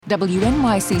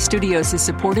WNYC Studios is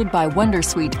supported by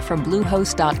Wondersuite from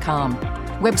Bluehost.com.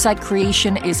 Website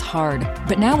creation is hard,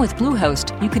 but now with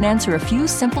Bluehost, you can answer a few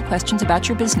simple questions about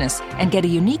your business and get a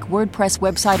unique WordPress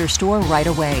website or store right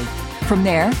away. From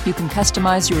there, you can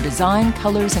customize your design,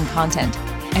 colors, and content.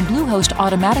 And Bluehost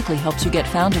automatically helps you get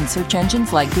found in search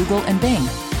engines like Google and Bing.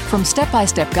 From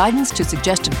step-by-step guidance to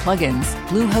suggested plugins,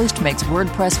 Bluehost makes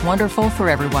WordPress wonderful for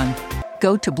everyone.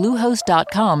 Go to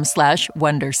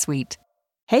bluehost.com/wondersuite.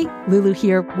 Hey, Lulu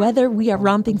here. Whether we are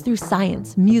romping through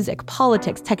science, music,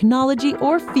 politics, technology,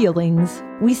 or feelings,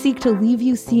 we seek to leave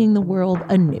you seeing the world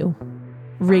anew.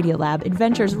 Radiolab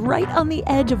adventures right on the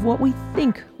edge of what we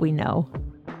think we know,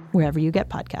 wherever you get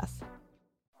podcasts.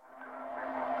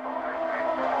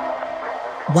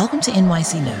 Welcome to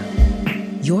NYC Now,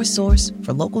 your source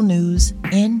for local news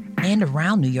in and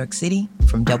around New York City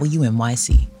from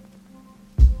WNYC.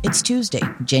 It's Tuesday,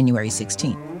 January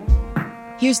 16th.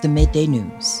 Here's the Midday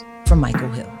News from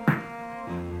Michael Hill.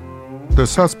 The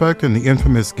suspect in the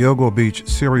infamous Gilgo Beach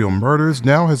serial murders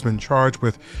now has been charged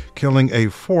with killing a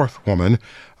fourth woman.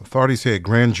 Authorities say a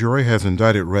grand jury has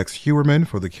indicted Rex Heuermann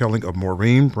for the killing of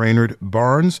Maureen Brainerd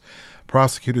Barnes.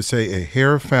 Prosecutors say a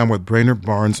hair found with Brainerd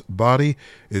Barnes' body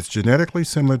is genetically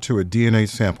similar to a DNA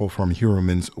sample from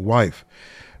Heuermann's wife.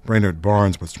 Brainerd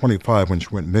Barnes was 25 when she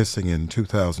went missing in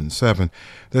 2007.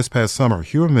 This past summer,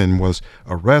 Heuermann was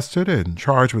arrested and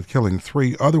charged with killing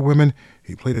 3 other women.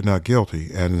 He pleaded not guilty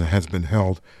and has been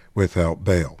held without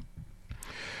bail.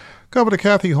 Governor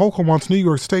Kathy Hochul wants New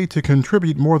York State to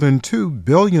contribute more than $2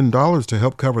 billion to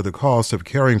help cover the cost of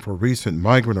caring for recent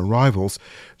migrant arrivals.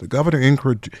 The governor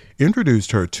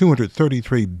introduced her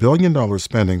 $233 billion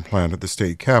spending plan at the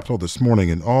state capitol this morning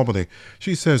in Albany.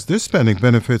 She says this spending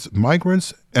benefits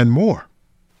migrants and more.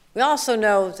 We also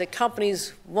know that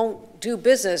companies won't do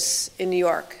business in New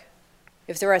York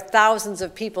if there are thousands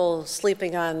of people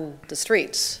sleeping on the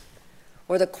streets,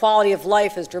 or the quality of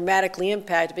life is dramatically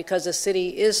impacted because the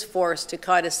city is forced to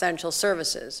cut essential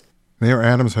services. Mayor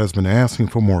Adams has been asking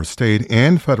for more state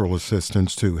and federal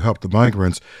assistance to help the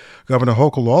migrants. Governor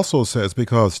Hochul also says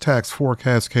because tax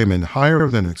forecasts came in higher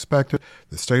than expected,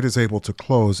 the state is able to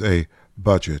close a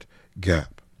budget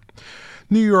gap.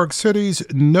 New York City's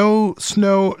no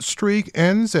snow streak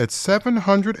ends at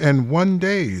 701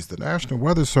 days. The National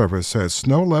Weather Service says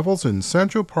snow levels in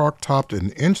Central Park topped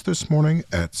an inch this morning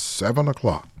at 7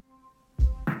 o'clock.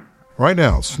 Right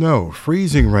now, snow,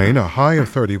 freezing rain, a high of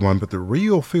 31, but the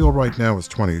real feel right now is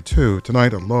 22.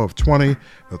 Tonight, a low of 20,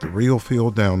 but the real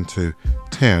feel down to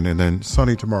 10, and then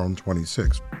sunny tomorrow and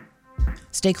 26.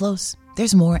 Stay close.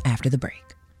 There's more after the break.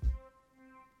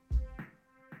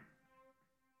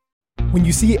 When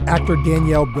you see actor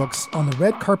Danielle Brooks on the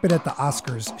red carpet at the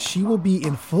Oscars, she will be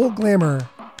in full glamour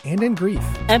and in grief.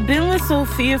 I've been with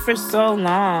Sophia for so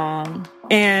long,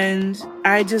 and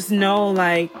I just know,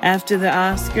 after the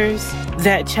Oscars,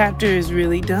 that chapter is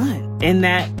really done, and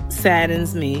that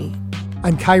saddens me.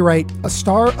 I'm Kai Wright. A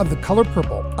star of The Color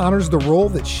Purple honors the role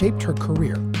that shaped her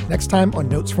career. Next time on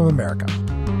Notes from America.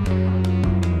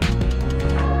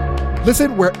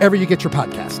 Listen wherever you get your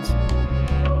podcasts.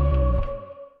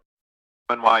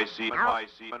 NYC.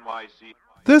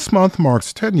 This month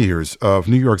marks 10 years of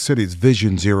New York City's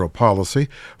Vision Zero policy.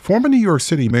 Former New York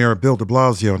City Mayor Bill de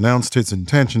Blasio announced his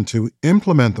intention to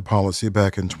implement the policy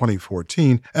back in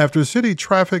 2014 after city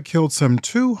traffic killed some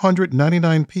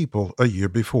 299 people a year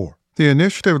before. The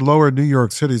initiative lowered New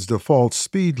York City's default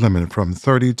speed limit from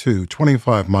 30 to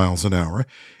 25 miles an hour,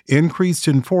 increased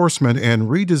enforcement, and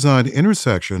redesigned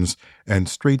intersections and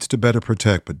streets to better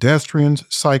protect pedestrians,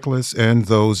 cyclists, and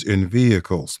those in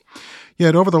vehicles.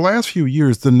 Yet over the last few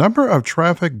years, the number of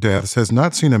traffic deaths has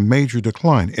not seen a major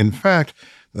decline. In fact,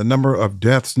 the number of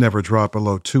deaths never dropped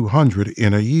below 200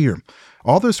 in a year.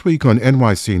 All this week on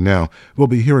NYC Now, we'll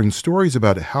be hearing stories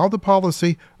about how the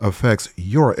policy affects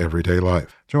your everyday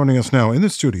life. Joining us now in the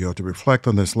studio to reflect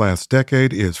on this last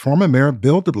decade is former Mayor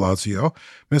Bill de Blasio.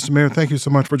 Mr. Mayor, thank you so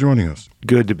much for joining us.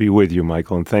 Good to be with you,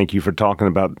 Michael, and thank you for talking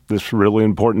about this really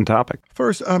important topic.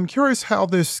 First, I'm curious how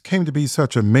this came to be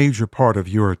such a major part of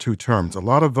your 2 terms. A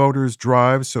lot of voters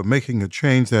drive, so making a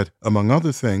change that, among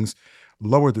other things,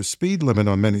 lowered the speed limit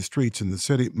on many streets in the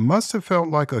city must have felt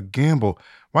like a gamble.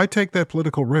 Why take that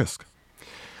political risk?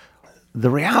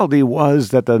 The reality was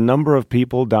that the number of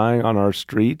people dying on our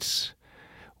streets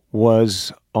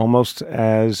was almost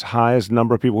as high as the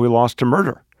number of people we lost to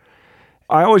murder.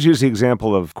 I always use the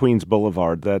example of Queens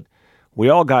Boulevard, that we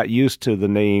all got used to the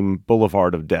name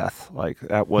Boulevard of Death.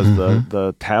 That was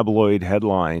the tabloid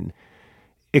headline.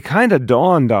 It kind of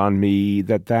dawned on me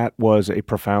that that was a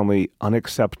profoundly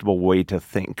unacceptable way to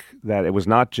think, that it was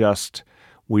not just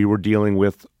we were dealing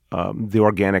with the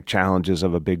organic challenges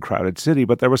of a big crowded city,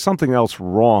 but there was something else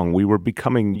wrong. We were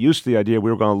becoming used to the idea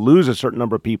we were going to lose a certain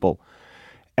number of people.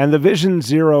 And the Vision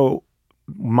Zero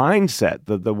mindset,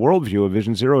 the worldview of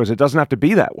Vision Zero is it doesn't have to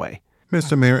be that way.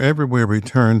 Mr. Mayor, everywhere we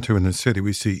turn to in the city,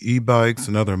 we see e-bikes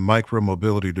and other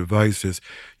micro-mobility devices.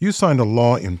 You signed a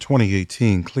law in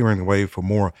 2018 clearing the way for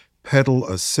more pedal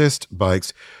assist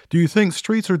bikes. Do you think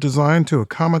streets are designed to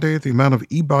accommodate the amount of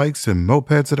e-bikes and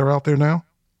mopeds that are out there now?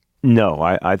 No,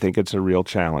 I think it's a real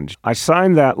challenge. I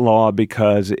signed that law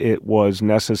because it was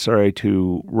necessary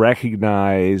to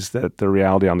recognize that the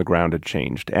reality on the ground had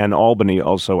changed. And Albany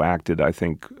also acted, I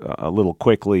think, a little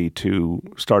quickly to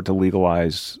start to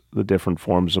legalize the different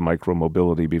forms of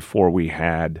micromobility before we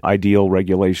had ideal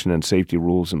regulation and safety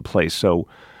rules in place. So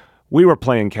we were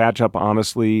playing catch-up,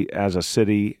 honestly, as a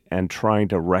city and trying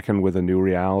to reckon with a new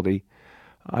reality.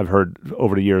 I've heard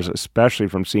over the years, especially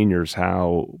from seniors,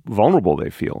 how vulnerable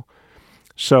they feel.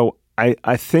 So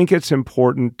I think it's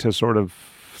important to sort of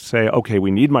say, okay, we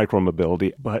need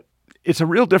micromobility, but it's a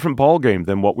real different ballgame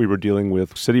than what we were dealing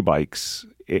with city bikes.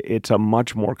 It's a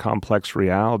much more complex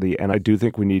reality, and I do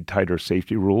think we need tighter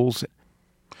safety rules.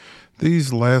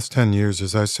 These last 10 years,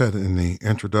 as I said in the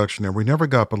introduction, we never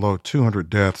got below 200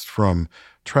 deaths from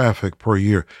traffic per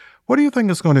year. What do you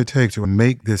think it's going to take to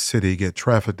make this city get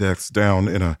traffic deaths down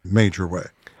in a major way?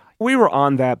 We were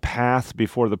on that path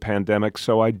before the pandemic,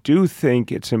 so I do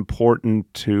think it's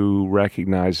important to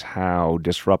recognize how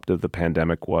disruptive the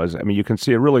pandemic was. I mean, you can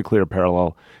see a really clear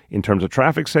parallel in terms of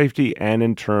traffic safety and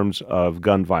in terms of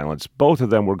gun violence. Both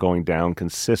of them were going down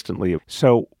consistently.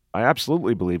 So I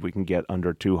absolutely believe we can get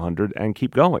under 200 and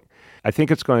keep going. I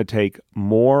think it's going to take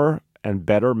more and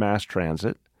better mass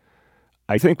transit.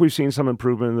 I think we've seen some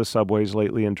improvement in the subways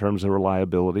lately in terms of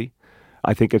reliability.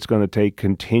 I think it's going to take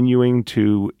continuing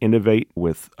to innovate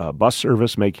with bus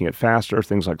service, making it faster,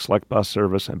 things like select bus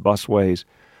service and busways.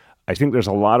 I think there's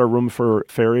a lot of room for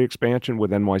ferry expansion with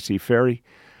NYC Ferry.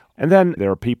 And then there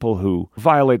are people who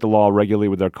violate the law regularly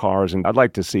with their cars, and I'd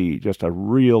like to see just a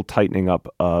real tightening up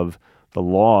of the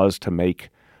laws to make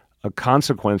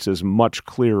consequences much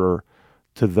clearer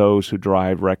to those who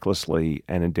drive recklessly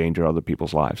and endanger other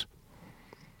people's lives.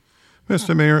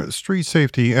 Mr. Mayor, street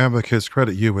safety advocates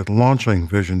credit you with launching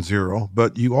Vision Zero,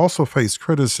 but you also faced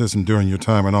criticism during your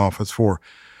time in office for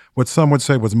what some would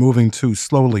say was moving too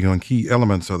slowly on key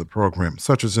elements of the program,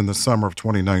 such as in the summer of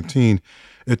 2019.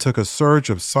 It took a surge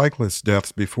of cyclist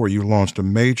deaths before you launched a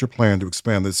major plan to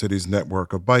expand the city's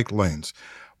network of bike lanes.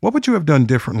 What would you have done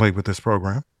differently with this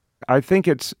program? I think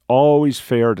it's always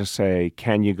fair to say,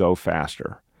 can you go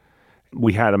faster?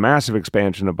 We had a massive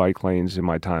expansion of bike lanes in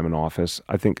my time in office.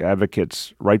 I think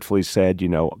advocates rightfully said,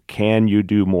 can you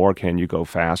do more? Can you go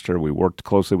faster? We worked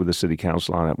closely with the city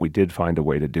council on it. We did find a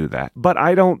way to do that. But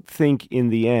I don't think in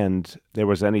the end there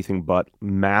was anything but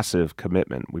massive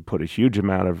commitment. We put a huge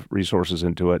amount of resources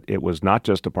into it. It was not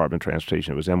just Department of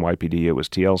Transportation. It was NYPD. It was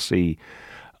TLC,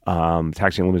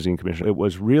 Taxi and Limousine Commission. It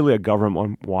was really a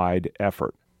government-wide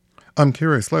effort. I'm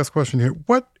curious, last question here.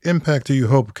 What impact do you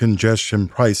hope congestion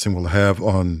pricing will have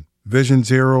on Vision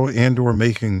Zero and or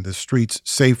making the streets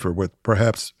safer with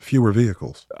perhaps fewer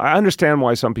vehicles? I understand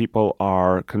why some people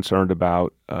are concerned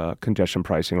about congestion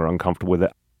pricing or uncomfortable with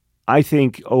it. I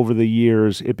think over the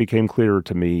years, it became clearer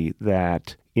to me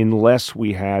that unless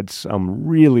we had some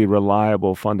really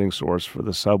reliable funding source for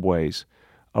the subways,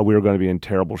 we were going to be in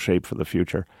terrible shape for the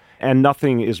future. And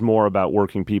nothing is more about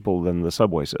working people than the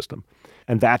subway system.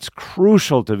 And that's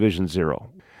crucial to Vision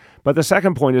Zero. But the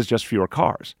second point is just fewer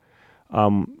cars.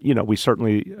 We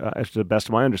certainly, to the best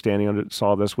of my understanding,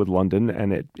 saw this with London,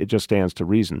 and it just stands to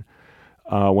reason.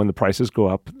 When the prices go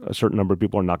up, a certain number of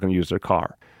people are not going to use their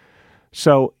car.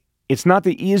 So it's not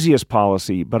the easiest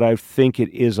policy, but I think it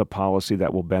is a policy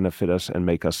that will benefit us and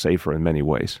make us safer in many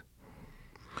ways.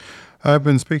 I've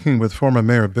been speaking with former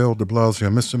Mayor Bill de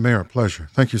Blasio. Mr. Mayor, a pleasure.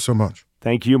 Thank you so much.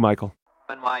 Thank you, Michael.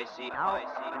 NYC Now.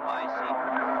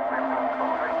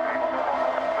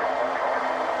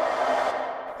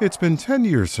 It's been 10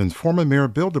 years since former Mayor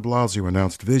Bill de Blasio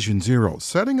announced Vision Zero,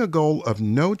 setting a goal of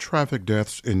no traffic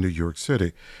deaths in New York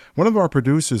City. One of our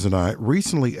producers and I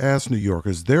recently asked New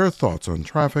Yorkers their thoughts on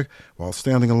traffic while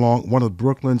standing along one of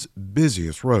Brooklyn's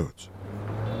busiest roads.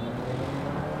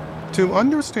 To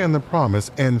understand the promise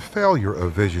and failure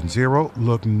of Vision Zero,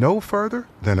 look no further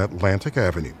than Atlantic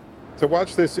Avenue. To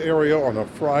watch this area on a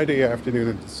Friday afternoon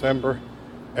in December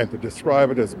and to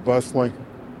describe it as bustling,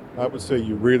 I would say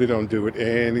you really don't do it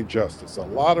any justice. A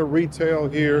lot of retail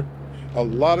here, a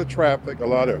lot of traffic, a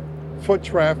lot of foot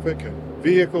traffic and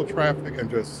vehicle traffic, and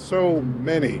just so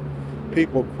many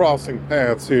people crossing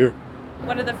paths here.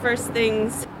 One of the first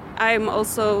things I'm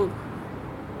also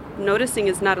noticing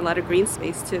is not a lot of green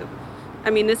space, too. I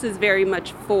mean, this is very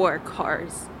much for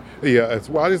cars. Yeah, as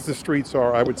wide as the streets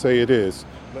are, I would say it is.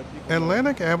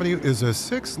 Atlantic Avenue is a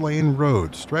 6-lane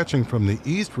road stretching from the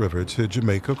East River to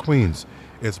Jamaica, Queens.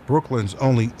 It's Brooklyn's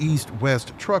only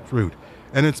east-west truck route,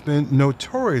 and it's been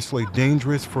notoriously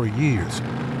dangerous for years.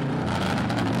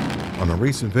 On a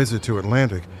recent visit to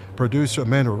Atlantic, producer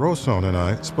Amanda Ronzon and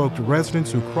I spoke to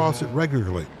residents who cross it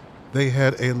regularly. They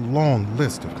had a long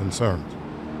list of concerns.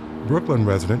 Brooklyn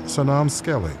resident Sanam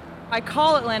Skelly. I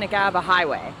call Atlantic Ave a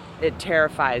highway. It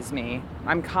terrifies me.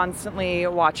 I'm constantly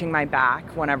watching my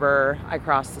back whenever I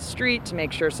cross the street to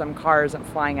make sure some car isn't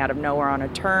flying out of nowhere on a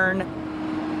turn.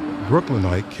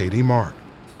 Brooklynite Katie Mark.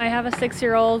 I have a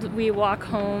 6-year-old. We walk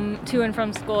home to and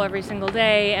from school every single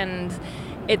day, and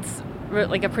it's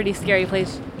like a pretty scary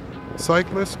place.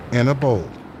 Cyclist Anna Bold.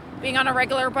 Being on a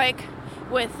regular bike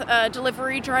with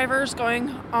delivery drivers going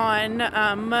on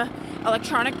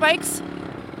electronic bikes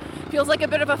feels like a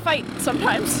bit of a fight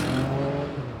sometimes.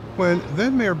 When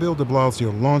then Mayor Bill de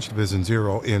Blasio launched Vision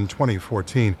Zero in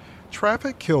 2014,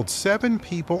 traffic killed 7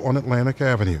 people on Atlantic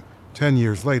Avenue. 10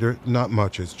 years later, not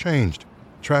much has changed.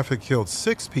 Traffic killed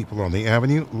 6 people on the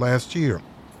avenue last year.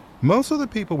 Most of the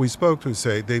people we spoke to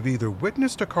say they've either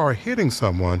witnessed a car hitting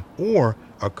someone or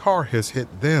a car has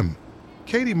hit them.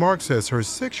 Katie Mark says her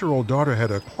 6-year-old daughter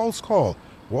had a close call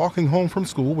walking home from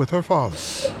school with her father.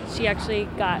 She actually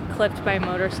got clipped by a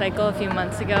motorcycle a few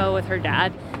months ago with her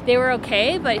dad. They were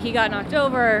okay, but he got knocked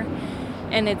over,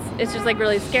 and it's just like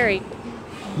really scary.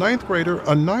 9th grader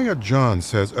Anaya John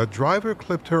says a driver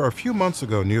clipped her a few months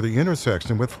ago near the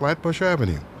intersection with Flatbush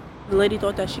Avenue. The lady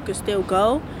thought that she could still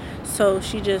go, so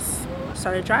she just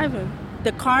started driving.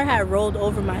 The car had rolled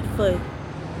over my foot.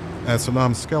 As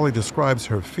Sanam Skelly describes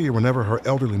her fear whenever her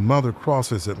elderly mother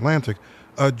crosses Atlantic,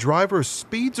 a driver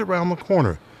speeds around the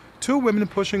corner. 2 women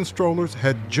pushing strollers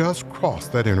had just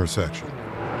crossed that intersection.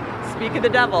 Speak of the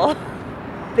devil.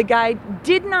 The guy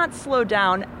did not slow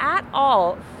down at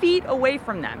all, feet away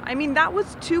from them. I mean, that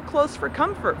was too close for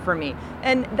comfort for me.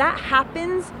 And that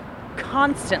happens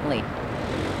constantly.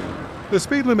 The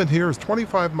speed limit here is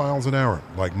 25 miles an hour,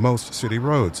 like most city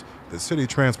roads. The city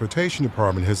transportation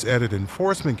department has added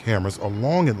enforcement cameras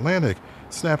along Atlantic,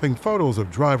 snapping photos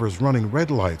of drivers running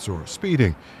red lights or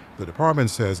speeding. The department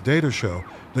says data show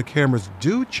the cameras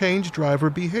do change driver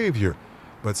behavior,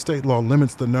 but state law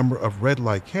limits the number of red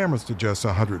light cameras to just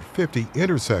 150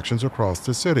 intersections across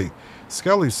the city.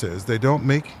 Skelly says they don't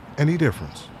make any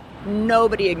difference.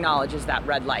 Nobody acknowledges that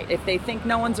red light. If they think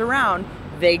no one's around,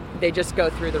 they just go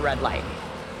through the red light.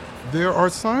 There are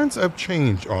signs of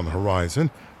change on the horizon.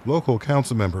 Local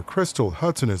council member Crystal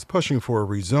Hudson is pushing for a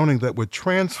rezoning that would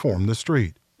transform the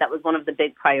street. That was one of the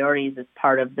big priorities as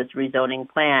part of this rezoning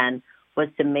plan, was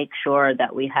to make sure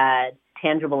that we had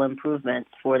tangible improvements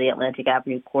for the Atlantic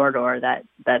Avenue corridor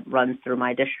that runs through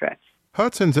my district.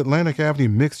 Hudson's Atlantic Avenue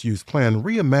mixed-use plan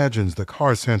reimagines the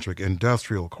car-centric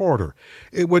industrial corridor.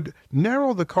 It would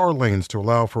narrow the car lanes to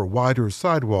allow for wider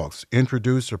sidewalks,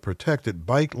 introduce a protected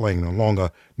bike lane along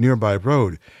a nearby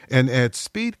road, and add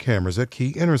speed cameras at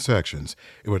key intersections.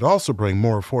 It would also bring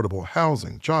more affordable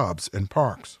housing, jobs, and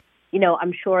parks. You know,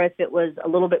 I'm sure if it was a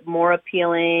little bit more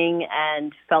appealing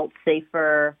and felt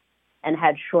safer and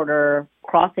had shorter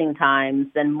crossing times,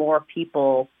 then more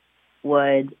people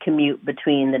would commute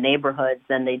between the neighborhoods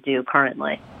than they do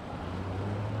currently.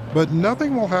 But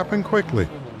nothing will happen quickly.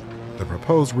 The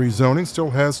proposed rezoning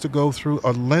still has to go through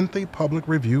a lengthy public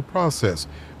review process,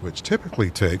 which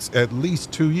typically takes at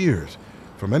least 2 years.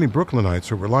 For many Brooklynites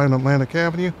who rely on Atlantic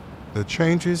Avenue, the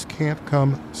changes can't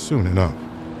come soon enough.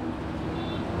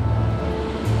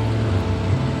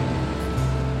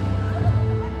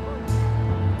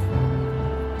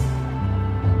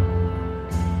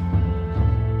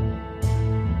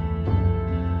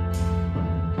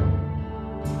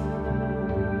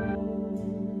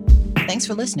 Thanks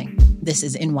for listening. This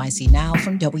is NYC Now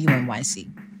from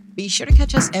WNYC. Be sure to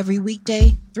catch us every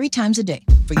weekday, 3 times a day,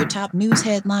 for your top news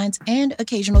headlines and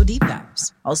occasional deep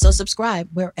dives. Also subscribe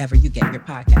wherever you get your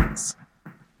podcasts.